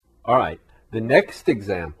All right, the next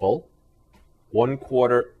example,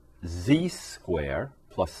 1/4 z squared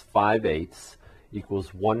plus 5/8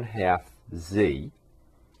 equals 1/2 z.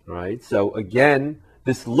 All right, so again,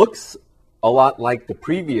 this looks a lot like the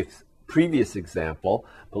previous example,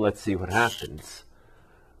 but let's see what happens.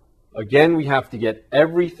 Again, we have to get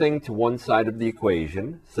everything to one side of the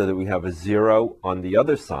equation so that we have a 0 on the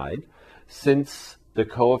other side. Since the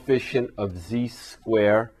coefficient of z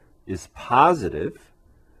squared is positive,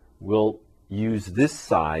 we'll use this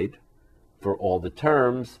side for all the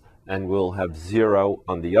terms, and we'll have 0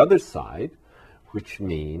 on the other side, which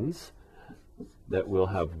means that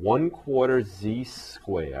we'll have 1/4 z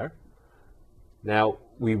squared. Now,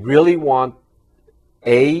 we really want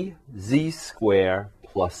a z squared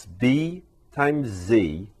plus b times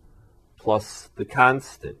z plus the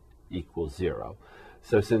constant equals 0.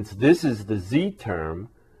 So since this is the z term,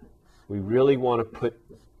 we really want to put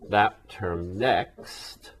that term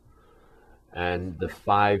next. And the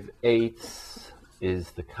 5/8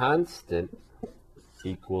 is the constant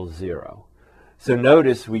equals 0. So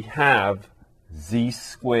notice we have z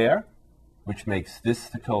squared, which makes this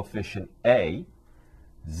the coefficient a,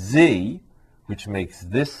 z, which makes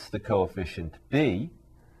this the coefficient b,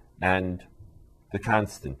 and the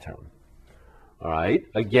constant term. All right,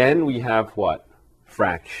 again, we have what?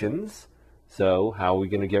 Fractions. So how are we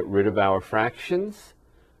going to get rid of our fractions?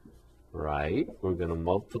 Right, we're going to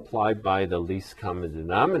multiply by the least common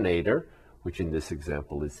denominator, which in this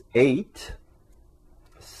example is 8.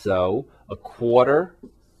 So 1/4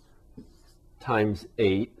 times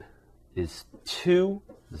 8 is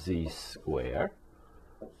 2z squared,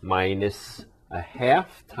 minus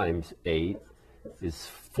 1/2 times 8 is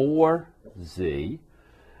 4z,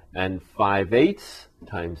 and 5/8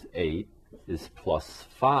 times 8 is plus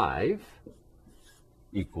 5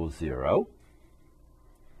 equals 0.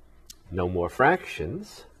 No more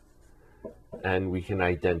fractions, and we can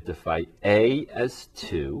identify a as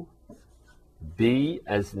 2, b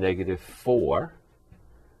as -4,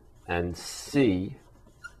 and c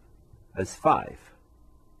as 5.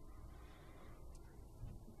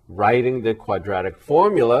 Writing the quadratic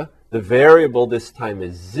formula, the variable this time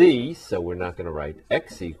is z, so we're not going to write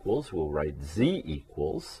x equals, we'll write z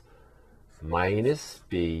equals minus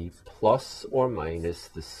b plus or minus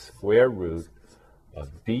the square root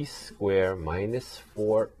of b squared minus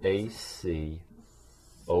 4ac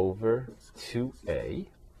over 2a.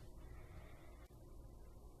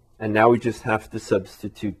 And now we just have to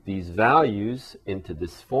substitute these values into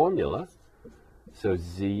this formula. So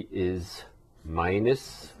z is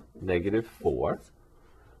minus -4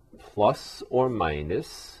 plus or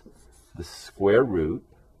minus the square root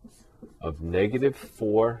of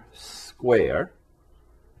 -4 squared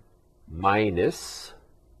minus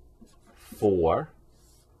 4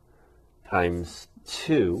 times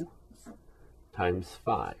 2 times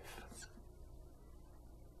 5,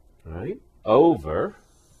 all right, over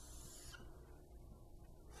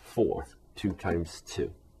 4, 2 times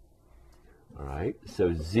 2. All right,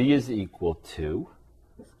 so z is equal to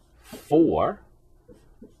 4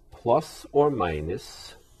 plus or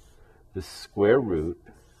minus the square root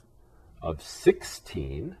of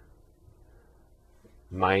 16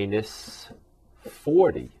 minus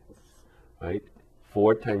 40, right?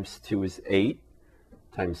 4 times 2 is 8,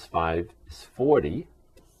 times 5 is 40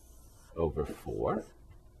 over 4.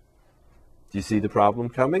 Do you see the problem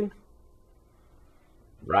coming?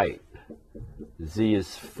 Right. Z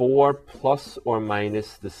is 4 plus or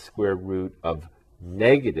minus the square root of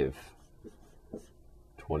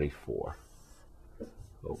 -24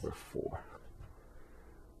 over 4.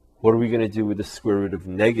 What are we going to do with the square root of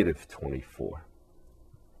 -24?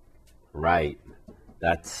 Right.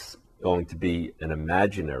 That's going to be an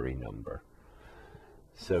imaginary number.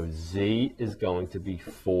 So z is going to be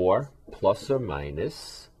 4 plus or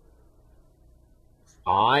minus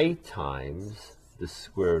I times the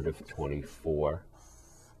square root of 24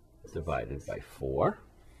 divided by 4.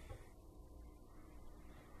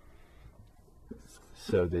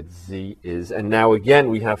 So that z is, and now again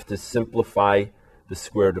we have to simplify the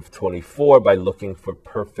square root of 24 by looking for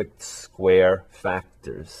perfect square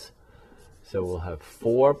factors. So we'll have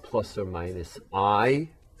 4 plus or minus I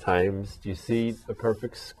times, do you see a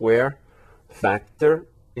perfect square factor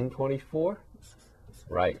in 24?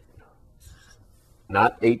 Right.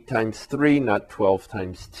 Not 8 times 3, not 12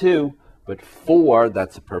 times 2, but 4,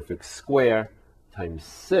 that's a perfect square, times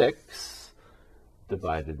 6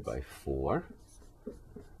 divided by 4.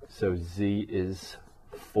 So z is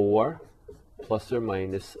 4 plus or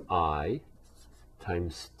minus I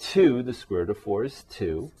times 2, the square root of 4 is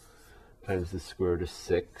 2, times the square root of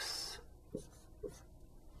 6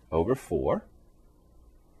 over 4.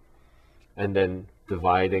 and then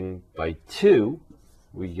dividing by 2,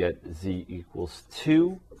 we get z equals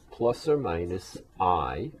 2 plus or minus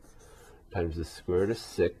I times the square root of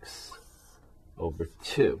 6 over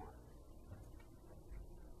 2.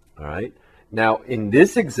 All right. Now, in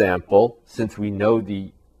this example, since we know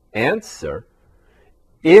the answer,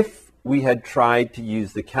 if we had tried to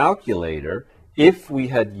use the calculator, if we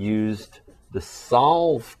had used the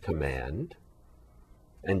solve command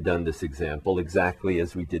and done this example exactly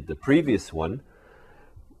as we did the previous one,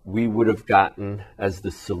 we would have gotten as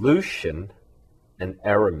the solution an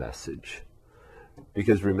error message.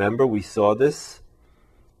 Because remember, we saw this.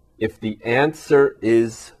 If the answer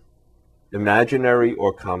is imaginary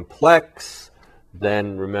or complex,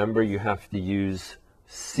 then remember you have to use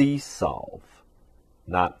C-solve,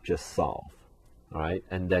 not just solve. All right,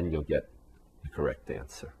 and then you'll get the correct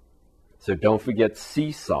answer. So don't forget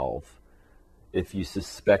C-solve if you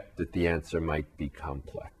suspect that the answer might be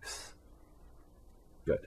complex.